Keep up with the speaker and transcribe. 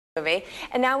movie.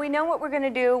 And now we know what we're going to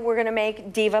do. We're going to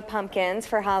make diva pumpkins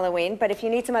for Halloween. But if you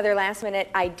need some other last-minute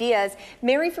ideas,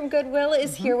 Mary from Goodwill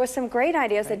is here with some great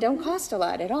ideas that don't cost a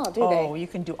lot at all, do they? Oh, you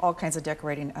can do all kinds of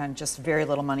decorating on just very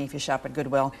little money if you shop at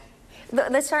Goodwill.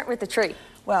 Let's start with the tree.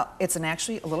 Well, it's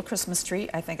actually a little Christmas tree.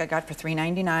 I think I got for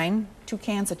 $3.99. 2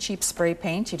 cans of cheap spray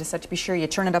paint. You just have to be sure you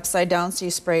turn it upside down so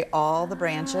you spray all the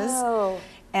branches. Oh.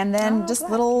 And then just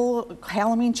little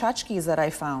Halloween tchotchkes that I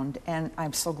found. And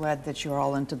I'm so glad that you're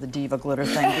all into the diva glitter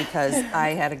thing because I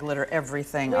had to glitter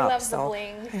everything up. We love so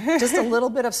the bling. just a little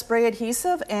bit of spray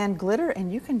adhesive and glitter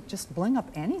and you can just bling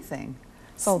up anything.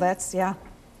 So that's, yeah.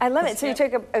 I love it. So you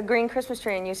took a green Christmas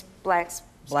tree and used black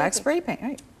spray paint,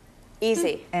 right.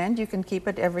 Easy. And you can keep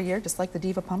it every year, just like the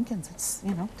diva pumpkins. It's,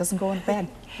 you know, doesn't go in bad.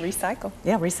 Recycle.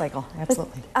 Yeah, recycle,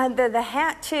 absolutely. The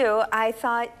hat, too, I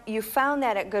thought you found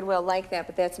that at Goodwill like that,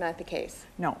 but that's not the case.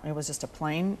 No, it was just a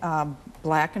plain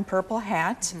black and purple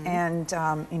hat, and,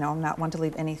 you know, not one to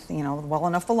leave anything, you know, well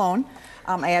enough alone.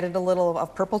 I added a little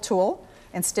of purple tulle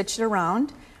and stitched it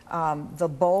around. The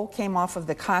bow came off of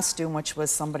the costume, which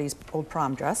was somebody's old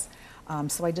prom dress.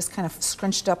 So I just kind of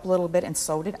scrunched up a little bit and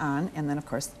sewed it on, and then, of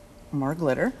course, more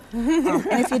glitter. And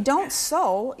if you don't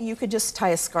sew, you could just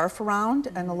tie a scarf around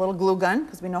and a little glue gun,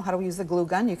 because we know how to use the glue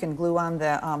gun. You can glue on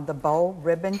the bow,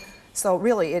 ribbon. So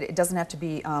really, it doesn't have to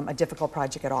be a difficult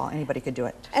project at all. Anybody could do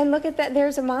it. And look at that,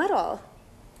 there's a model.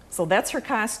 So that's her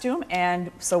costume,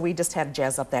 and so we just had to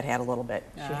jazz up that hat a little bit.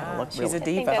 She had to look she's really, a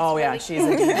diva. Oh yeah, really she's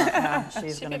a diva. Yeah,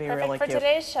 she's going to be really for cute.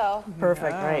 today's show.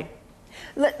 Perfect, right.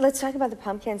 Let's talk about the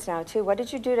pumpkins now, too. What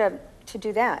did you do to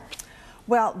do that?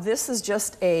 Well, this is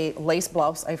just a lace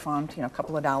blouse I found, you know, a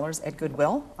couple of dollars at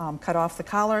Goodwill. Cut off the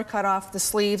collar, cut off the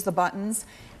sleeves, the buttons,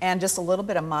 and just a little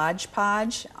bit of Mod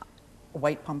Podge.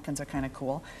 White pumpkins are kind of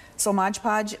cool. So Mod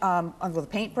Podge with a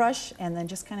paintbrush, and then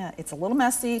just kind of, it's a little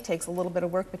messy, takes a little bit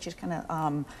of work, but you just kind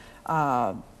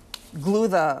of glue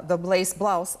the lace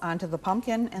blouse onto the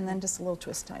pumpkin, and then just a little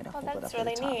twist tie to hold it up That's at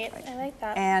really the top, neat. right. I like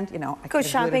that. And, you know, I Go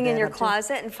could've shopping glued in that your up, too.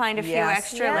 closet and find a few Yes.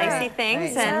 extra lacy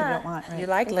things. Right. And You don't want, right. You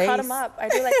like lace? Cut them up. I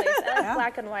do like lace. I like Yeah.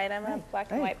 black and white. I'm a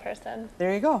black and Right. white person.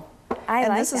 There you go. I and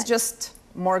like this is that. just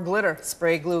more glitter,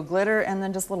 spray glue glitter, and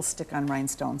then just little stick-on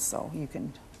rhinestones, so you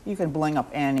can bling up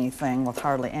anything with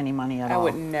hardly any money at all. I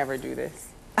would never do this.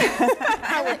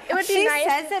 It would be She nice.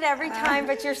 says it every time,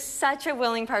 but you're such a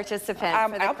willing participant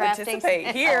for the I'll crafting. participate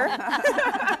here.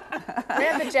 We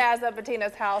have to jazz up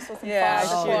Bettina's house with some Yeah,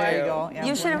 fog. sure. There you go. Yeah,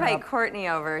 You should bling invite up. Courtney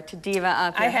over to diva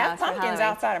up your I have house for pumpkins Halloween.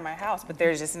 outside of my house, but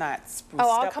they're just not spruced Oh,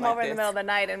 I'll up come like over in the this. middle of the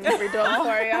night and redo them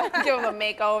for you. Give them a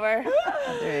makeover.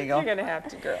 There you go. You're gonna have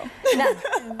to, girl. Now,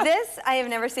 this I have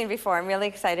never seen before. I'm really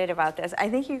excited about this. I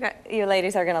think you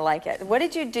ladies are going to like it. What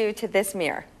did you do to this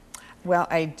mirror? Well,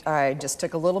 I just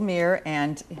took a little mirror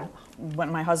and went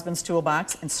in my husband's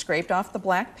toolbox and scraped off the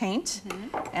black paint,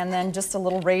 and then just a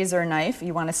little razor knife.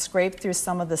 You want to scrape through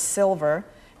some of the silver,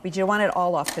 but you want it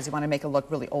all off because you want to make it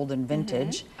look really old and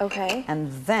vintage. Okay.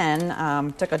 And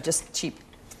then took a just cheap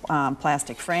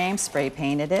plastic frame, spray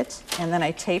painted it, and then I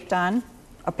taped on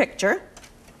a picture,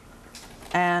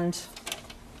 and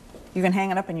you can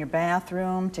hang it up in your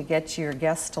bathroom to get your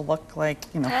guests to look like,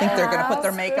 you know, think they're going to put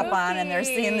their makeup on and they're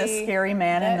seeing this scary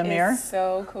man in the mirror. That is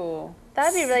so cool.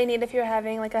 That'd be really neat if you're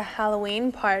having like a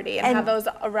Halloween party and have those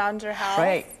around your house.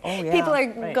 Right. Oh, yeah. People are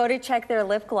Right. go to check their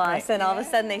lip gloss, Right. and all of a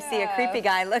sudden they see a creepy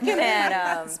guy looking at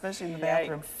them. Especially in the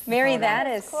bathroom. Mary, Oh, no. that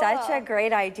is such a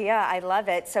great idea. I love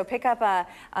it. So pick up a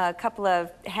couple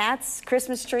of hats,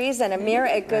 Christmas trees, and a mirror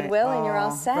at Goodwill, and you're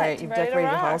all set. Right, you've Ready to decorated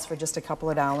your rock. house for just a couple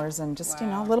of dollars and just, you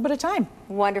know, a little bit of time.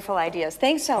 Wonderful ideas.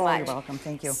 Thanks so much. You're welcome,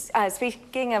 thank you.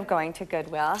 Speaking of going to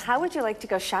Goodwill, how would you like to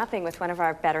go shopping with one of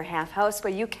our Better Half hosts?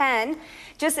 Well, you can.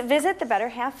 Just visit the Better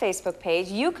Half Facebook page.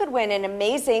 You could win an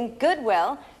amazing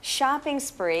Goodwill shopping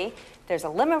spree. There's a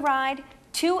limo ride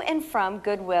to and from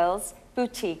Goodwill's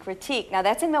Boutique Critique. Now,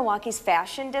 that's in Milwaukee's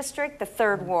Fashion District, the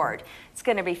 3rd Ward. It's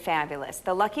going to be fabulous.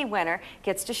 The lucky winner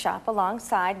gets to shop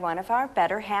alongside one of our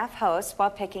Better Half hosts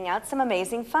while picking out some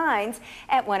amazing finds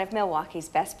at one of Milwaukee's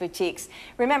best boutiques.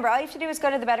 Remember, all you have to do is go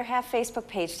to the Better Half Facebook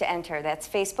page to enter. That's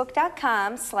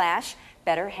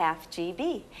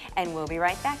facebook.com/BetterHalfGB. And we'll be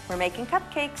right back. We're making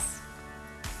cupcakes.